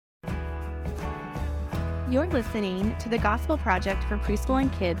You're listening to the Gospel Project for Preschool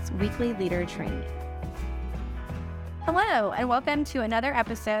and Kids weekly leader training. Hello, and welcome to another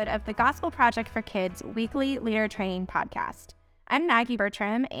episode of the Gospel Project for Kids weekly leader training podcast. I'm Maggie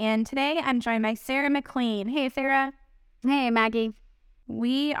Bertram, and today I'm joined by Sarah McLean. Hey, Sarah. Hey, Maggie.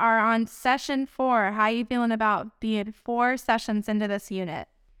 We are on session 4. How are you feeling about being 4 sessions into this unit?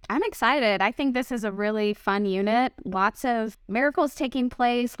 I'm excited. I think this is a really fun unit. Lots of miracles taking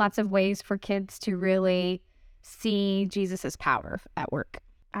place, lots of ways for kids to really see Jesus's power at work.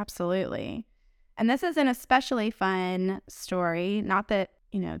 Absolutely. And this is an especially fun story. Not that,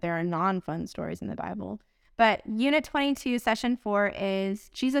 there are non-fun stories in the Bible. But Unit 22, Session 4 is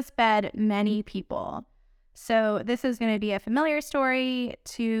Jesus fed many people. So this is going to be a familiar story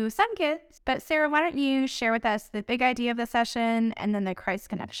to some kids. But Sarah, why don't you share with us the big idea of the session and then the Christ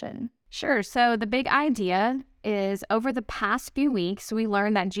connection? Sure. So the big idea is over the past few weeks, we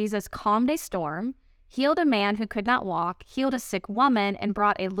learned that Jesus calmed a storm, healed a man who could not walk, healed a sick woman, and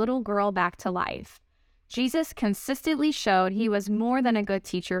brought a little girl back to life. Jesus consistently showed he was more than a good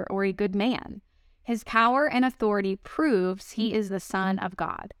teacher or a good man. His power and authority proves he is the Son of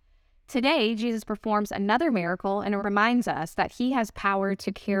God. Today, Jesus performs another miracle and reminds us that he has power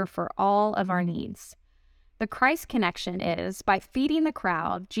to care for all of our needs. The Christ connection is, by feeding the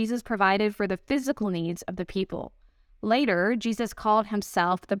crowd, Jesus provided for the physical needs of the people. Later, Jesus called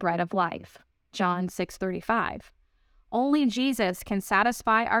himself the bread of life. John 6:35. Only Jesus can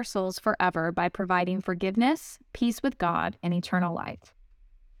satisfy our souls forever by providing forgiveness, peace with God, and eternal life.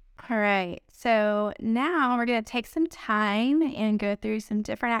 All right, so now we're going to take some time and go through some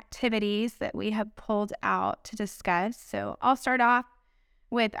different activities that we have pulled out to discuss. So I'll start off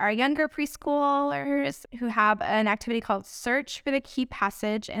with our younger preschoolers who have an activity called Search for the Key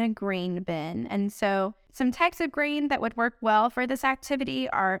Passage in a Grain Bin. And so some types of grain that would work well for this activity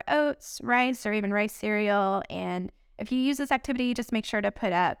are oats, rice, or even rice cereal. And if you use this activity, just make sure to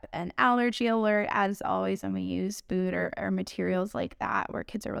put up an allergy alert, as always, when we use food or materials like that, where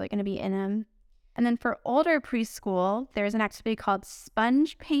kids are really going to be in them. And then for older preschool, there's an activity called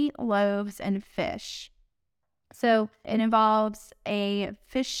Sponge Paint Loaves and Fish. So it involves a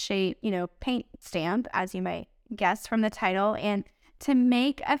fish-shaped, paint stamp, as you might guess from the title. And to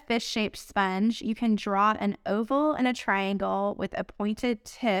make a fish-shaped sponge, you can draw an oval and a triangle with a pointed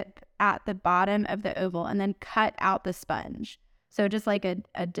tip at the bottom of the oval and then cut out the sponge. So just like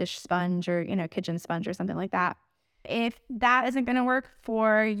a dish sponge or, kitchen sponge or something like that. If that isn't going to work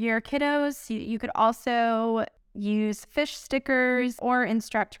for your kiddos, you could also use fish stickers or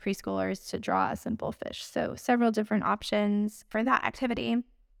instruct preschoolers to draw a simple fish. So several different options for that activity.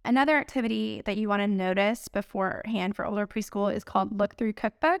 Another activity that you want to notice beforehand for older preschool is called Look Through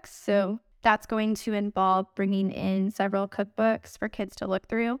Cookbooks. So that's going to involve bringing in several cookbooks for kids to look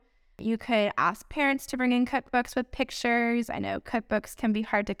through. You could ask parents to bring in cookbooks with pictures. I know cookbooks can be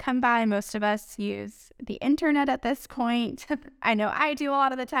hard to come by. Most of us use the internet at this point. I know I do a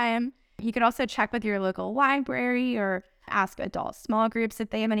lot of the time. You could also check with your local library or ask adult small groups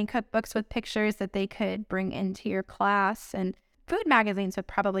if they have any cookbooks with pictures that they could bring into your class. And food magazines would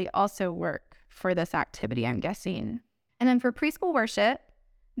probably also work for this activity, I'm guessing. And then for preschool worship,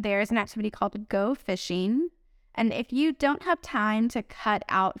 there's an activity called Go Fishing. And if you don't have time to cut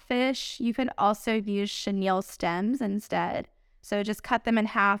out fish, you could also use chenille stems instead. So just cut them in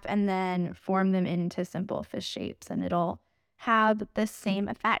half and then form them into simple fish shapes, and it'll have the same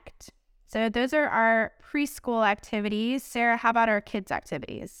effect. So those are our preschool activities. Sarah, how about our kids'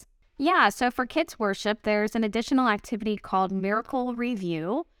 activities? Yeah, so for kids' worship, there's an additional activity called Miracle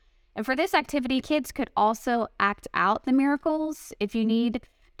Review. And for this activity, kids could also act out the miracles if you need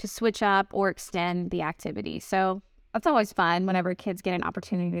to switch up or extend the activity. So that's always fun whenever kids get an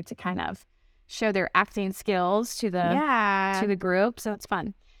opportunity to kind of show their acting skills to the group. So it's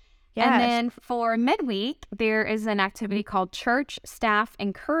fun. Yes. And then for midweek, there is an activity called Church Staff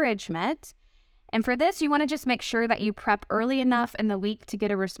Encouragement. And for this, you want to just make sure that you prep early enough in the week to get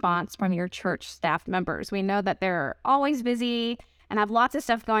a response from your church staff members. We know that they're always busy and have lots of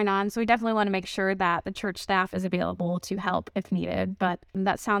stuff going on, so we definitely want to make sure that the church staff is available to help if needed. But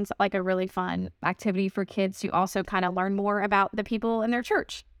that sounds like a really fun activity for kids to also kind of learn more about the people in their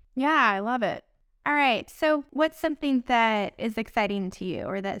church. Yeah, I love it. All right, so what's something that is exciting to you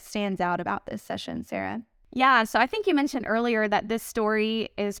or that stands out about this session, Sarah? Yeah, so I think you mentioned earlier that this story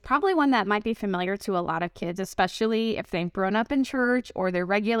is probably one that might be familiar to a lot of kids, especially if they've grown up in church or they're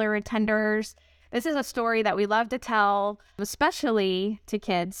regular attenders. This is a story that we love to tell, especially to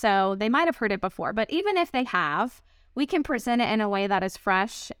kids, so they might have heard it before. But even if they have, we can present it in a way that is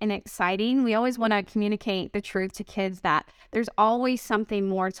fresh and exciting. We always want to communicate the truth to kids that there's always something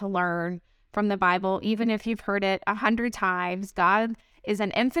more to learn from the Bible, even if you've heard it 100 times. God is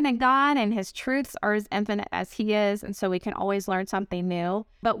an infinite God, and his truths are as infinite as he is. And so we can always learn something new.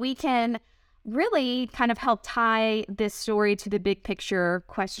 But we can really kind of help tie this story to the big picture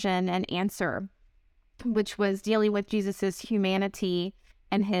question and answer, which was dealing with Jesus's humanity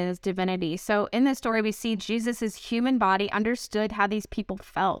and his divinity. So in this story, we see Jesus's human body understood how these people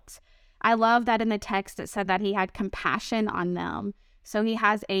felt. I love that in the text it said that he had compassion on them. So he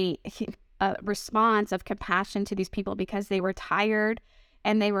has a response of compassion to these people because they were tired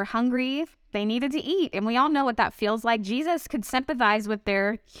and they were hungry. They needed to eat. And we all know what that feels like. Jesus could sympathize with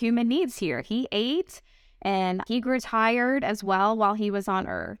their human needs here. He ate and he grew tired as well while he was on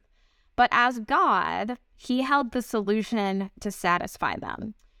earth. But as God, he held the solution to satisfy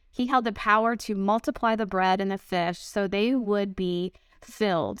them. He held the power to multiply the bread and the fish so they would be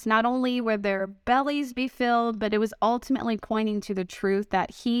filled. Not only would their bellies be filled, but it was ultimately pointing to the truth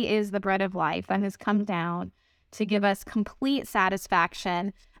that he is the bread of life that has come down to give us complete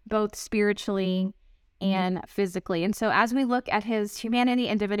satisfaction, both spiritually and physically. And so as we look at his humanity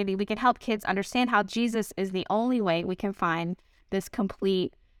and divinity, we can help kids understand how Jesus is the only way we can find this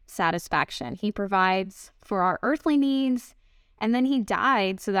complete satisfaction. He provides for our earthly needs, and then he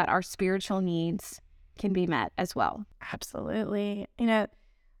died so that our spiritual needs can be met as well. Absolutely.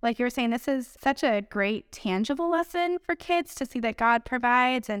 Like you were saying, this is such a great tangible lesson for kids to see that God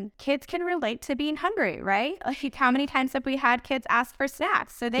provides, and kids can relate to being hungry, right? Like how many times have we had kids ask for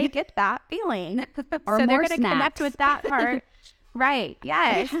snacks? So they get that feeling. Or so more they're going to connect snacks. with that part. Right.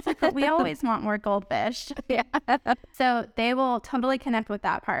 Yes. We always want more goldfish. Yeah. So they will totally connect with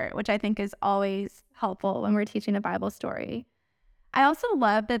that part, which I think is always helpful when we're teaching a Bible story. I also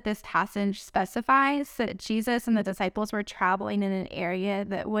love that this passage specifies that Jesus and the disciples were traveling in an area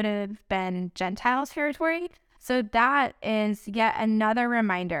that would have been Gentile territory. So that is yet another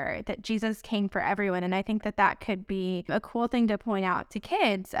reminder that Jesus came for everyone. And I think that that could be a cool thing to point out to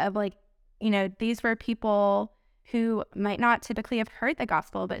kids of these were people who might not typically have heard the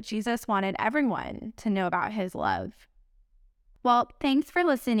gospel, but Jesus wanted everyone to know about his love. Well, thanks for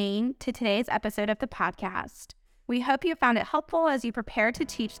listening to today's episode of the podcast. We hope you found it helpful as you prepare to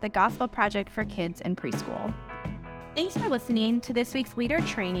teach the Gospel Project for kids in preschool. Thanks for listening to this week's leader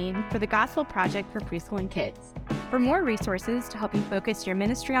training for the Gospel Project for Preschool and Kids. For more resources to help you focus your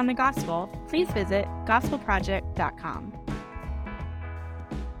ministry on the gospel, please visit gospelproject.com.